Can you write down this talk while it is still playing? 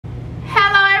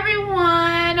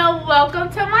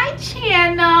welcome to my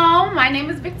channel. My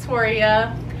name is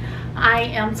Victoria. I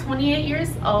am 28 years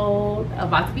old,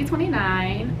 about to be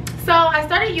 29. So I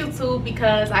started YouTube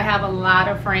because I have a lot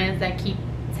of friends that keep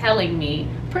telling me,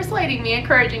 persuading me,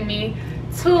 encouraging me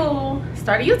to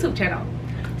start a YouTube channel.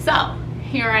 So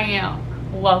here I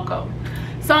am. Welcome.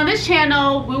 So on this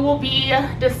channel, we will be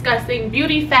discussing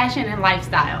beauty, fashion, and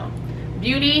lifestyle.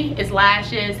 Beauty is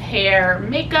lashes, hair,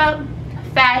 makeup.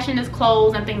 Fashion is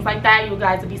clothes and things like that. You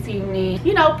guys will be seeing me,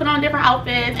 you know, put on different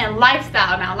outfits. And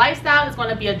lifestyle. Now, lifestyle is going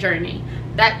to be a journey.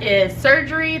 That is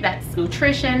surgery, that's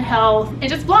nutrition, health, and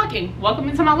just vlogging. Welcome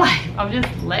into my life. I'm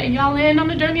just letting y'all in on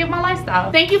the journey of my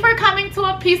lifestyle. Thank you for coming to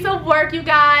A Piece of Work, you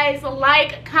guys.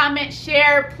 Like, comment,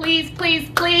 share. Please, please,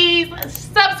 please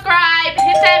subscribe.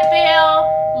 Hit that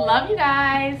bell. Love you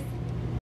guys.